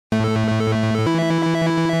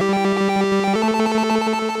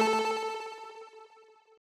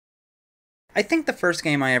I think the first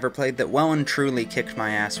game I ever played that well and truly kicked my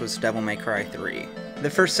ass was Devil May Cry 3. The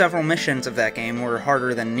first several missions of that game were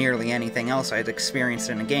harder than nearly anything else I'd experienced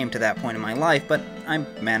in a game to that point in my life, but I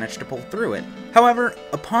managed to pull through it. However,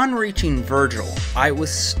 upon reaching Virgil, I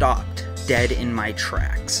was stopped dead in my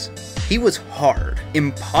tracks. He was hard,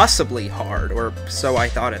 impossibly hard, or so I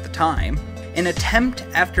thought at the time. In attempt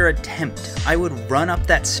after attempt, I would run up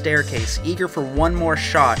that staircase, eager for one more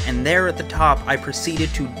shot, and there at the top I proceeded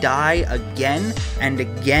to die again and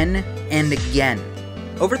again and again.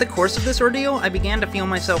 Over the course of this ordeal, I began to feel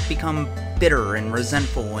myself become bitter and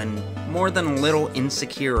resentful and more than a little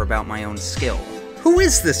insecure about my own skill. Who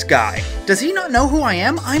is this guy? Does he not know who I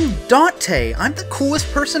am? I'm Dante! I'm the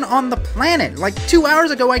coolest person on the planet! Like 2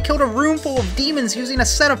 hours ago I killed a room full of demons using a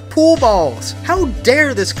set of pool balls! How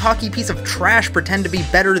dare this cocky piece of trash pretend to be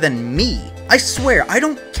better than me? I swear, I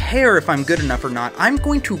don't care if I'm good enough or not, I'm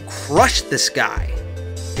going to crush this guy!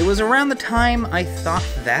 It was around the time I thought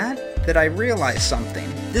that I realized something.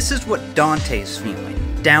 This is what Dante's feeling.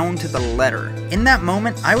 Down to the letter. In that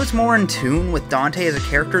moment, I was more in tune with Dante as a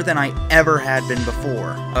character than I ever had been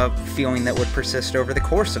before, a feeling that would persist over the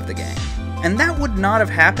course of the game. And that would not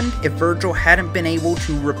have happened if Virgil hadn't been able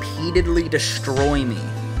to repeatedly destroy me.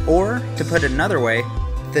 Or, to put it another way,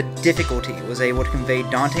 the difficulty was able to convey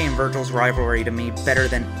Dante and Virgil's rivalry to me better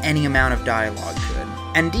than any amount of dialogue could.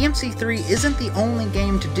 And DMC3 isn't the only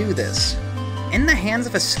game to do this. In the hands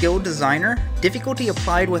of a skilled designer, difficulty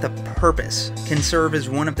applied with a purpose can serve as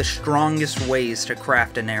one of the strongest ways to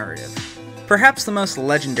craft a narrative. Perhaps the most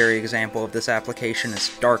legendary example of this application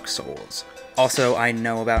is Dark Souls. Also, I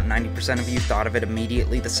know about 90% of you thought of it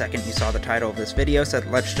immediately the second you saw the title of this video, so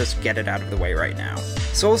let's just get it out of the way right now.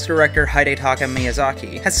 Souls director Hidetaka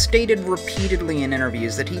Miyazaki has stated repeatedly in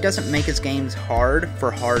interviews that he doesn't make his games hard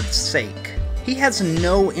for hard's sake. He has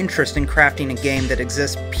no interest in crafting a game that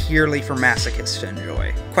exists purely for masochists to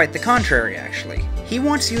enjoy. Quite the contrary, actually. He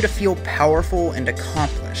wants you to feel powerful and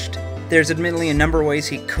accomplished. There's admittedly a number of ways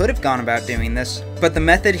he could have gone about doing this, but the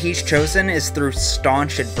method he's chosen is through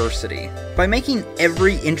staunch adversity. By making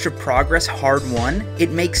every inch of progress hard-won,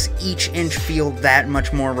 it makes each inch feel that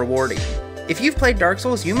much more rewarding. If you've played Dark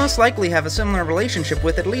Souls, you most likely have a similar relationship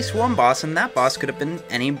with at least one boss, and that boss could have been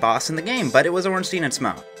any boss in the game, but it was Ornstein and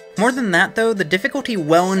Smough. More than that though, the difficulty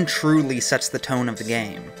well and truly sets the tone of the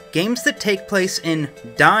game. Games that take place in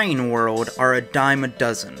Dying World are a dime a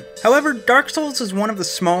dozen. However, Dark Souls is one of the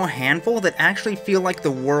small handful that actually feel like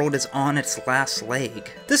the world is on its last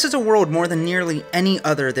leg. This is a world more than nearly any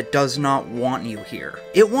other that does not want you here.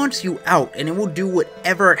 It wants you out, and it will do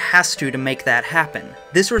whatever it has to make that happen.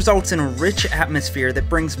 This results in a rich atmosphere that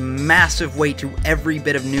brings massive weight to every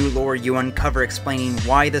bit of new lore you uncover explaining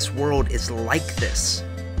why this world is like this.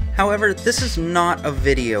 However, this is not a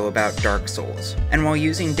video about Dark Souls, and while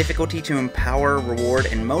using difficulty to empower, reward,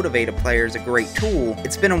 and motivate a player is a great tool,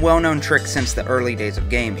 it's been a well-known trick since the early days of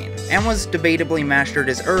gaming, and was debatably mastered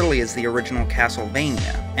as early as the original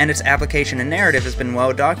Castlevania, and its application and narrative has been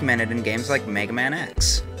well documented in games like Mega Man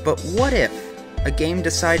X. But what if a game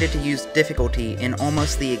decided to use difficulty in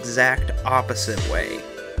almost the exact opposite way,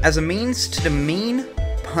 as a means to demean,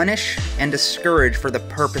 punish, and discourage for the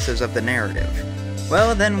purposes of the narrative?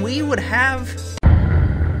 Well, then we would have...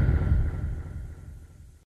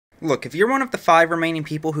 Look, if you're one of the 5 remaining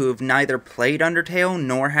people who have neither played Undertale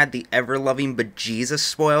nor had the ever-loving bejesus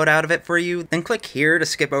spoiled out of it for you, then click here to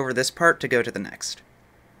skip over this part to go to the next.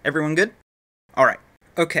 Everyone good? Alright.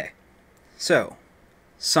 Okay. So,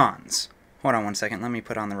 Sans. Hold on one second, let me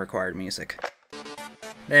put on the required music.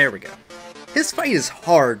 There we go. His fight is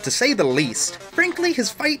hard, to say the least. Frankly,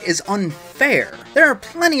 his fight is unfair. There are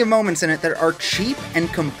plenty of moments in it that are cheap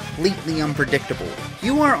and completely unpredictable.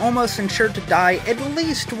 You are almost ensured to die at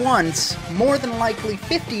least once, more than likely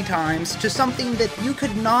 50 times, to something that you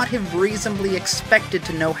could not have reasonably expected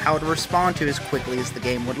to know how to respond to as quickly as the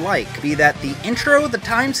game would like. Be that the intro, the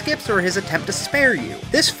time skips, or his attempt to spare you.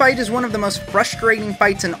 This fight is one of the most frustrating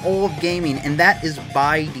fights in all of gaming, and that is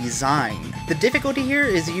by design. The difficulty here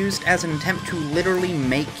is used as an attempt to literally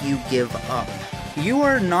make you give up. You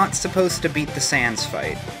are not supposed to beat the Sans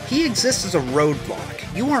fight. He exists as a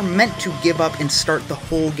roadblock. You are meant to give up and start the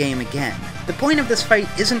whole game again. The point of this fight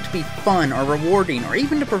isn't to be fun or rewarding or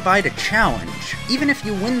even to provide a challenge. Even if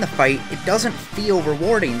you win the fight, it doesn't feel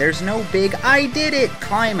rewarding. There's no big "I did it"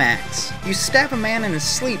 climax. You stab a man in his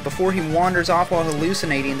sleep before he wanders off while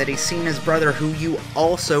hallucinating that he's seen his brother who you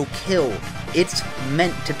also killed. It's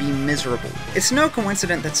meant to be miserable. It's no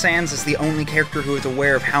coincidence that Sans is the only character who is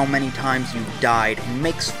aware of how many times you've died and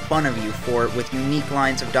makes fun of you for it with unique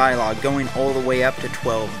lines of dialogue going all the way up to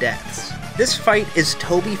 12 deaths. This fight is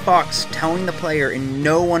Toby Fox telling the player in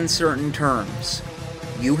no uncertain terms,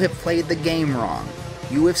 "You have played the game wrong,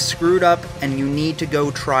 you have screwed up, and you need to go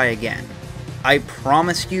try again. I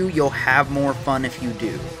promise you, you'll have more fun if you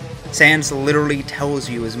do." Sans literally tells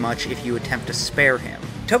you as much if you attempt to spare him.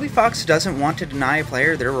 Toby Fox doesn't want to deny a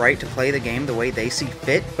player their right to play the game the way they see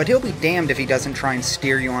fit, but he'll be damned if he doesn't try and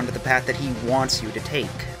steer you onto the path that he wants you to take.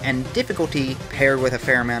 And difficulty, paired with a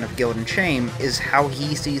fair amount of guilt and shame, is how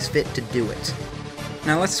he sees fit to do it.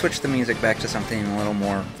 Now let's switch the music back to something a little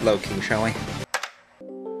more low-key, shall we?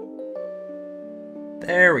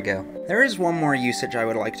 There we go. There is one more usage I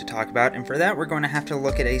would like to talk about, and for that we're going to have to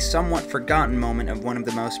look at a somewhat forgotten moment of one of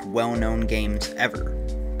the most well-known games ever.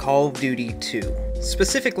 Call of Duty 2.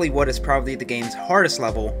 Specifically what is probably the game's hardest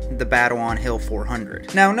level, the battle on Hill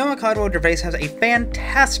 400. Now, Noah Caldwell-Gervais has a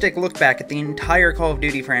fantastic look back at the entire Call of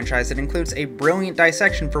Duty franchise that includes a brilliant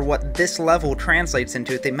dissection for what this level translates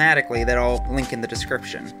into thematically that I'll link in the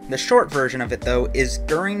description. The short version of it, though, is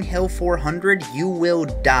during Hill 400, you will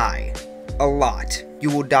die. A lot. You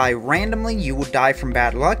will die randomly, you will die from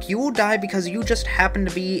bad luck, you will die because you just happen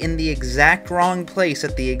to be in the exact wrong place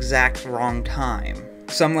at the exact wrong time.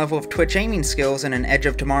 Some level of Twitch aiming skills and an Edge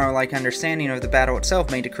of Tomorrow-like understanding of the battle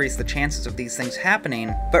itself may decrease the chances of these things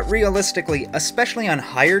happening, but realistically, especially on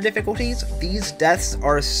higher difficulties, these deaths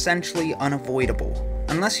are essentially unavoidable.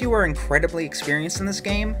 Unless you are incredibly experienced in this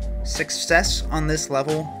game, success on this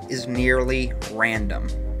level is nearly random.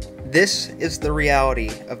 This is the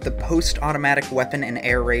reality of the post-automatic weapon and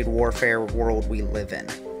air raid warfare world we live in.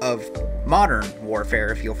 Of modern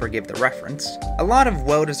warfare, if you'll forgive the reference. A lot of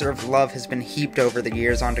well-deserved love has been heaped over the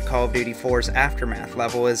years onto Call of Duty 4's Aftermath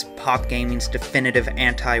level as pop gaming's definitive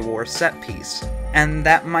anti-war set piece. And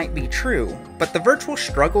that might be true, but the virtual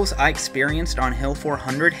struggles I experienced on Hill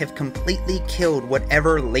 400 have completely killed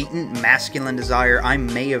whatever latent masculine desire I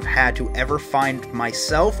may have had to ever find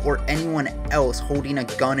myself or anyone else holding a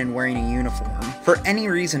gun and wearing a uniform, for any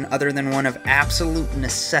reason other than one of absolute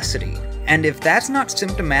necessity. And if that's not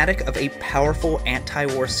symptomatic of a powerful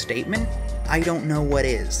anti-war statement, I don't know what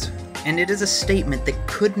is. And it is a statement that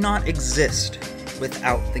could not exist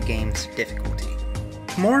without the game's difficulty.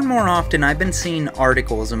 More and more often, I've been seeing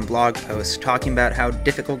articles and blog posts talking about how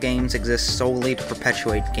difficult games exist solely to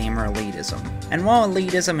perpetuate gamer elitism. And while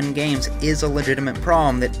elitism in games is a legitimate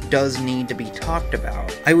problem that does need to be talked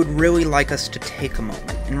about, I would really like us to take a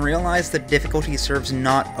moment and realize that difficulty serves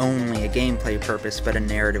not only a gameplay purpose, but a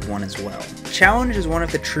narrative one as well. Challenge is one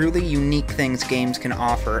of the truly unique things games can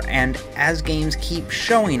offer, and as games keep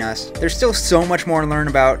showing us, there's still so much more to learn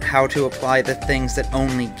about how to apply the things that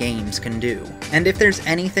only games can do. And if there's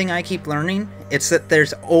anything I keep learning, it's that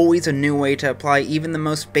there's always a new way to apply even the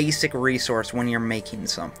most basic resource when you're making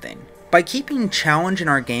something. By keeping challenge in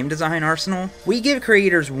our game design arsenal, we give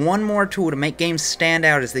creators one more tool to make games stand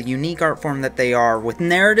out as the unique art form that they are, with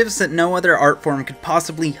narratives that no other art form could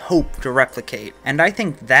possibly hope to replicate. And I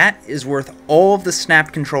think that is worth all of the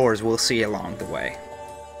snapped controllers we'll see along the way.